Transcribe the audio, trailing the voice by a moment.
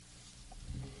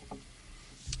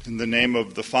In the name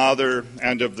of the Father,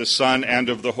 and of the Son, and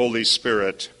of the Holy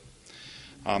Spirit.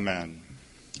 Amen.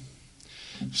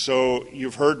 So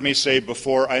you've heard me say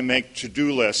before, I make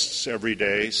to-do lists every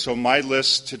day. So my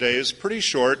list today is pretty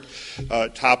short.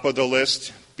 Top of the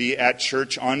list, be at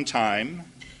church on time.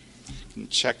 You can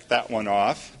check that one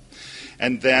off.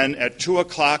 And then at 2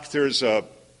 o'clock, there's a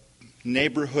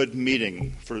neighborhood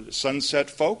meeting for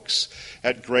Sunset folks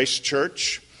at Grace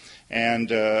Church.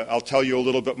 And I'll tell you a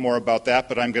little bit more about that,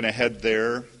 but I'm going to head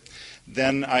there.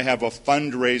 Then I have a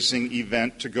fundraising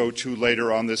event to go to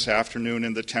later on this afternoon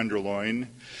in the Tenderloin.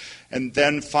 And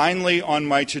then finally on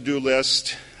my to-do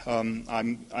list,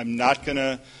 I'm not going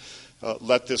to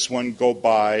let this one go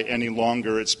by any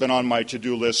longer. It's been on my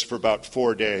to-do list for about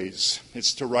 4 days.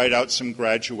 It's to write out some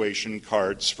graduation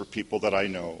cards for people that I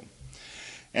know.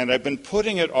 And I've been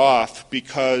putting it off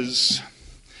because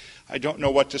I don't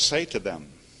know what to say to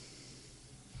them.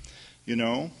 You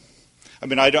know? I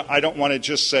mean, I don't want to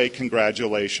just say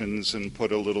congratulations and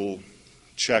put a little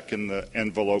check in the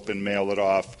envelope and mail it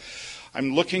off.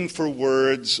 I'm looking for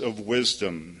words of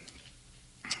wisdom.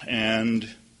 And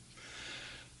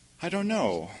I don't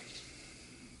know.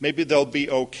 Maybe they'll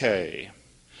be okay.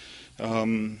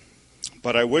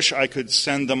 But I wish I could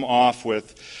send them off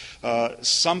with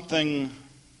something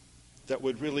that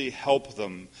would really help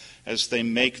them as they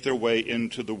make their way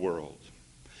into the world.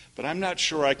 But I'm not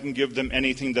sure I can give them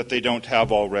anything that they don't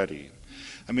have already.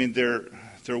 I mean, they're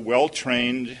well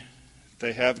trained.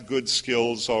 They have good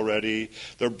skills already.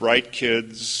 They're bright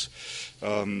kids.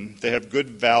 They have good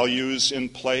values in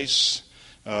place.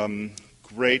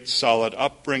 Great solid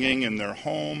upbringing in their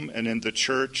home and in the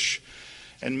church.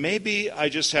 And maybe I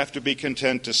just have to be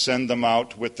content to send them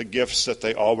out with the gifts that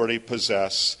they already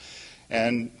possess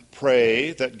and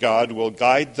pray that God will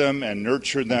guide them and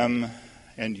nurture them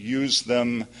and use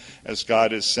them as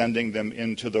God is sending them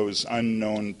into those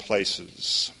unknown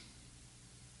places.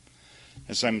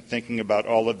 As I'm thinking about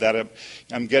all of that,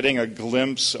 I'm getting a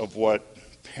glimpse of what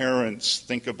parents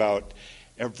think about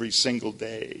every single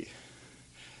day.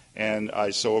 And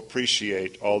I so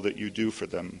appreciate all that you do for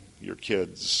them, your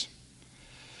kids.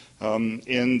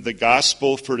 In the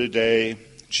gospel for today,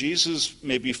 Jesus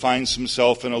maybe finds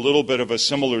himself in a little bit of a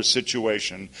similar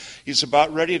situation. He's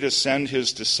about ready to send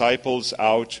his disciples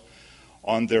out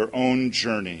on their own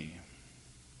journey,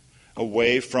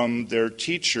 away from their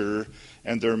teacher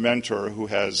and their mentor who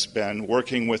has been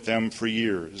working with them for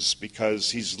years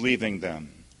because he's leaving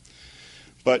them.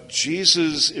 But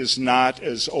Jesus is not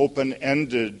as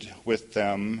open-ended with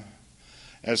them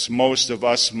as most of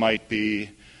us might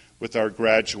be with our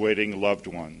graduating loved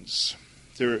ones.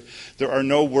 There are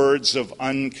no words of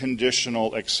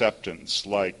unconditional acceptance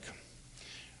like,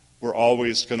 we're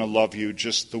always going to love you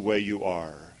just the way you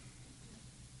are.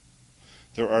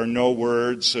 There are no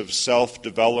words of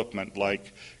self-development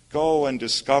like, go and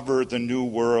discover the new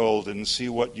world and see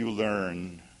what you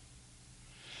learn.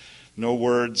 No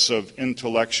words of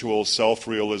intellectual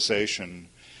self-realization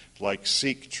like,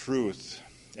 seek truth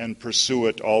and pursue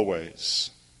it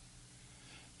always.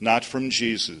 Not from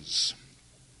Jesus.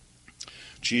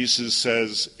 Jesus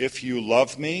says, if you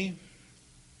love me,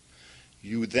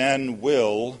 you then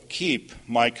will keep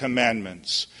my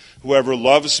commandments. Whoever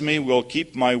loves me will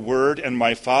keep my word, and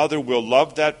my Father will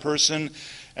love that person,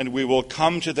 and we will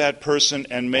come to that person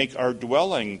and make our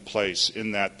dwelling place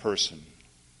in that person.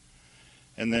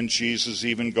 And then Jesus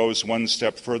even goes one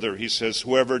step further. He says,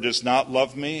 whoever does not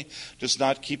love me does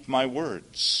not keep my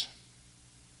words.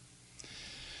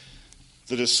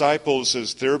 The disciples,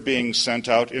 as they're being sent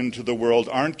out into the world,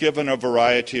 aren't given a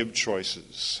variety of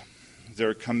choices.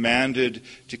 They're commanded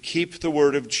to keep the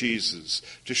word of Jesus,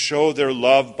 to show their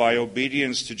love by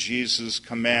obedience to Jesus'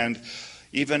 command,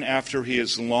 even after he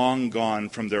is long gone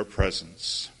from their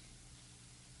presence.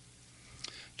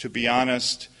 To be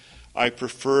honest, I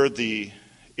prefer the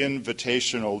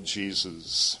invitational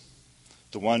Jesus,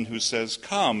 the one who says,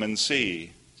 come and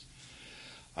see.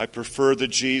 I prefer the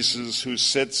Jesus who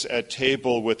sits at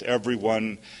table with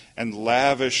everyone and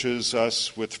lavishes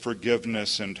us with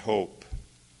forgiveness and hope.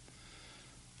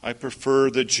 I prefer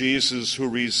the Jesus who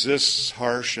resists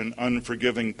harsh and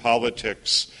unforgiving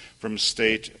politics from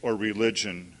state or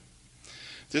religion.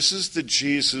 This is the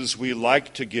Jesus we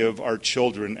like to give our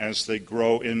children as they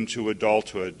grow into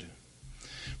adulthood.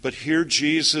 But here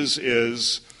Jesus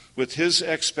is, with his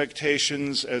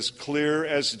expectations as clear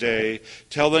as day,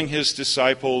 telling his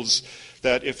disciples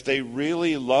that if they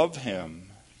really love him,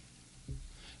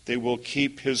 they will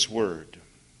keep his word.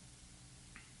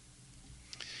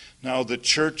 Now, the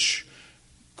church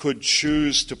could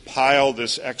choose to pile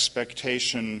this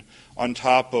expectation on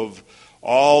top of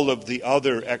all of the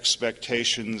other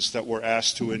expectations that we're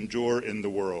asked to endure in the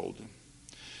world.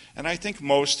 And I think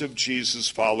most of Jesus'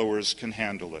 followers can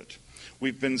handle it.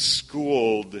 We've been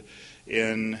schooled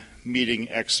in meeting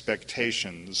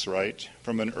expectations, right,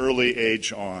 from an early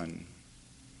age on.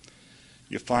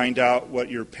 You find out what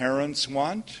your parents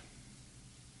want,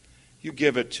 you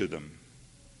give it to them.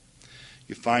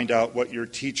 You find out what your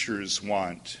teachers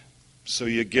want, so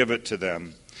you give it to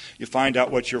them. You find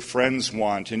out what your friends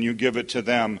want, and you give it to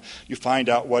them. You find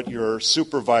out what your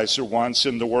supervisor wants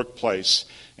in the workplace,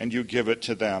 and you give it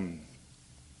to them.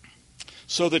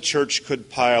 So the church could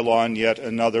pile on yet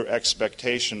another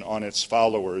expectation on its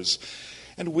followers,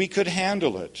 and we could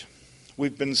handle it.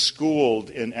 We've been schooled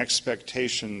in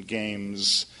expectation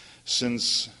games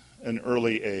since an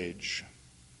early age.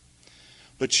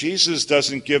 But Jesus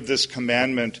doesn't give this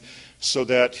commandment so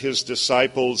that his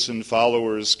disciples and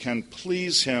followers can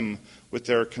please him with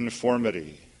their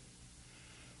conformity.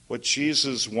 What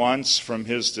Jesus wants from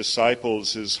his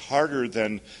disciples is harder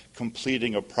than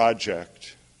completing a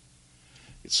project.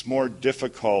 It's more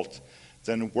difficult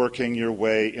than working your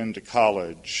way into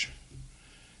college.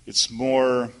 It's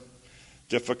more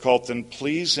difficult than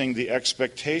pleasing the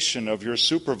expectation of your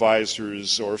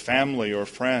supervisors or family or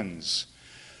friends.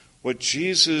 What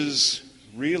Jesus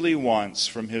really wants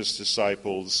from his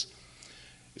disciples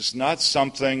is not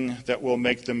something that will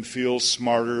make them feel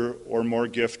smarter or more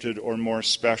gifted or more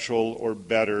special or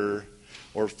better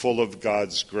or full of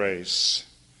God's grace.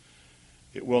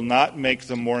 It will not make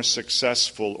them more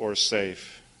successful or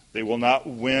safe. They will not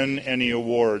win any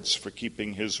awards for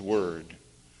keeping his word.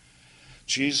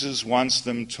 Jesus wants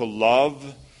them to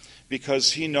love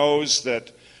because he knows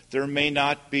that there may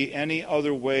not be any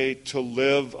other way to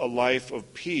live a life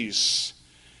of peace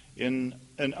in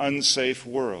an unsafe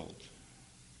world.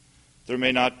 There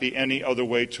may not be any other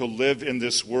way to live in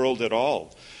this world at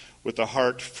all with a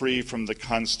heart free from the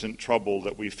constant trouble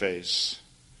that we face.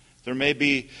 There may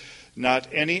be not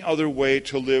any other way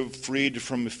to live freed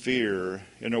from fear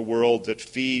in a world that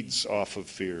feeds off of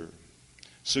fear.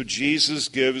 So Jesus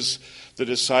gives the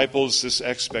disciples this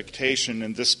expectation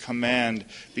and this command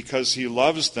because he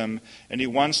loves them and he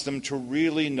wants them to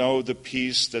really know the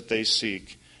peace that they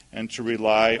seek and to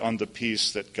rely on the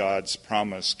peace that God's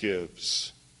promise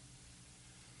gives.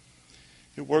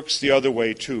 It works the other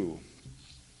way too.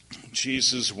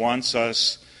 Jesus wants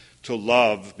us to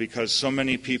love because so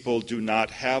many people do not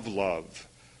have love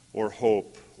or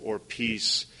hope or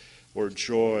peace or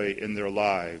joy in their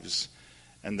lives.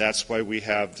 And that's why we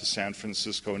have the San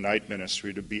Francisco Night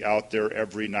Ministry, to be out there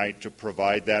every night to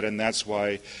provide that. And that's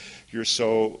why you're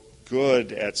so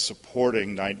good at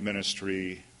supporting night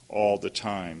ministry all the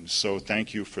time. So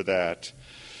thank you for that.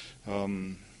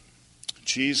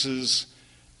 Jesus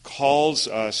calls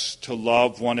us to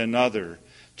love one another,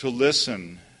 to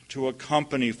listen, to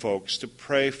accompany folks, to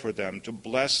pray for them, to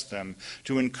bless them,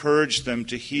 to encourage them,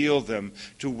 to heal them,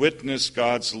 to witness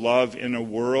God's love in a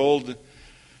world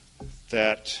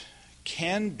that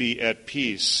can be at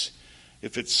peace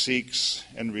if it seeks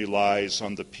and relies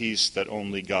on the peace that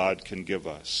only God can give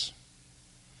us.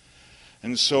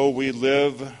 And so we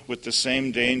live with the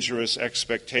same dangerous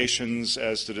expectations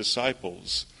as the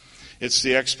disciples. It's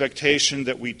the expectation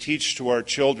that we teach to our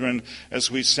children as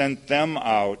we send them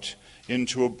out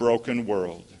into a broken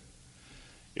world.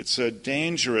 It's a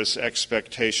dangerous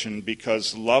expectation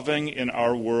because loving in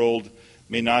our world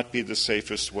may not be the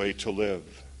safest way to live.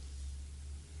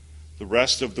 The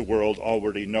rest of the world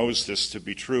already knows this to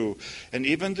be true, and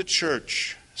even the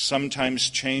church sometimes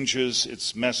changes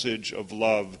its message of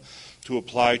love to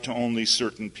apply to only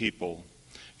certain people,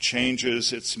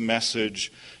 changes its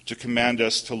message to command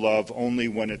us to love only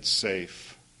when it's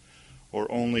safe, or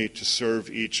only to serve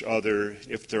each other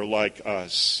if they're like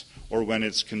us, or when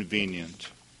it's convenient.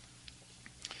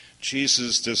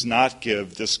 Jesus does not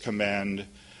give this command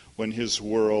when his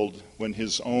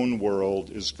own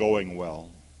world is going well.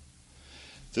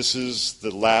 This is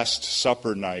the Last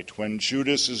Supper night when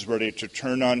Judas is ready to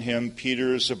turn on him.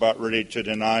 Peter is about ready to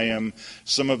deny him.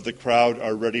 Some of the crowd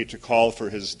are ready to call for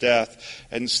his death.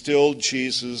 And still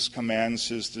Jesus commands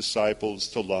his disciples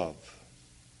to love.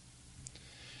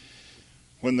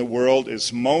 When the world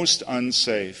is most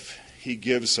unsafe, he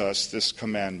gives us this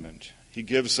commandment. He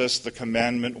gives us the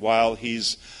commandment while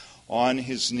he's on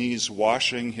his knees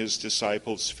washing his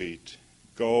disciples' feet.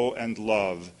 Go and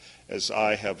love as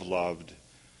I have loved.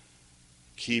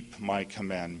 Keep my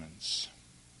commandments.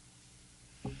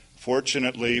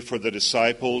 Fortunately for the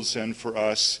disciples and for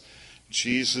us,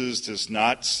 Jesus does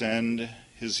not send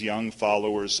his young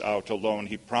followers out alone.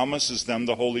 He promises them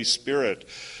the Holy Spirit,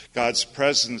 God's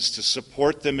presence to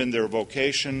support them in their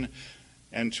vocation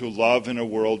and to love in a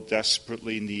world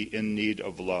desperately in need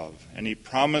of love. And he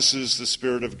promises the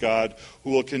Spirit of God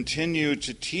who will continue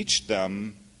to teach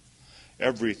them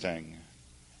everything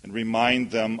and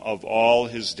remind them of all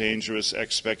his dangerous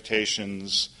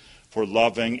expectations for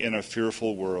loving in a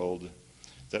fearful world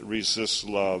that resists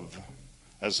love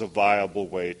as a viable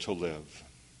way to live.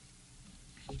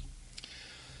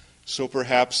 So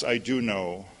perhaps I do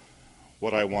know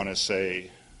what I want to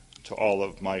say to all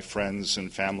of my friends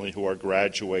and family who are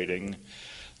graduating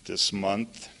this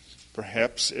month.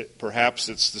 Perhaps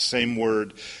it's the same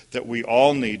word that we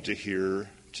all need to hear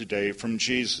today from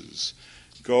Jesus.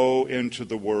 Go into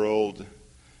the world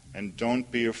and don't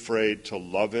be afraid to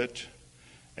love it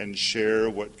and share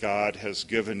what God has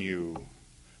given you.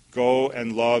 Go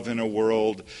and love in a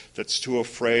world that's too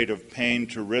afraid of pain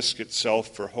to risk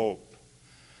itself for hope.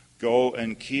 Go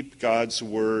and keep God's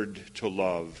word to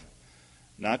love.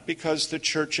 Not because the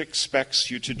church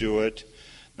expects you to do it,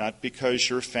 not because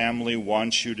your family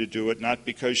wants you to do it, not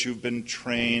because you've been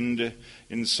trained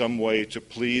in some way to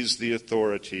please the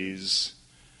authorities,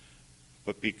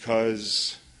 but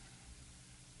because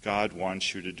God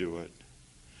wants you to do it.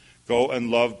 Go and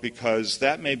love because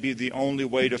that may be the only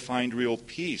way to find real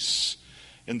peace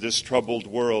in this troubled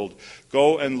world.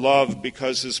 Go and love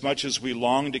because as much as we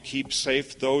long to keep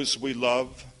safe those we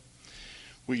love,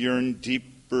 we yearn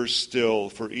deeper still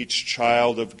for each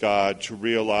child of God to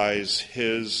realize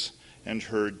his and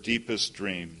her deepest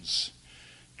dreams,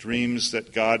 dreams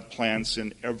that God plants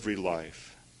in every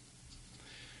life.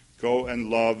 Go and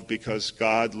love because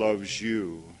God loves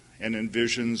you and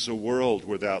envisions a world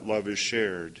where that love is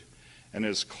shared and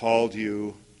has called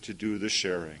you to do the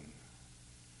sharing.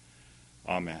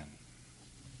 Amen.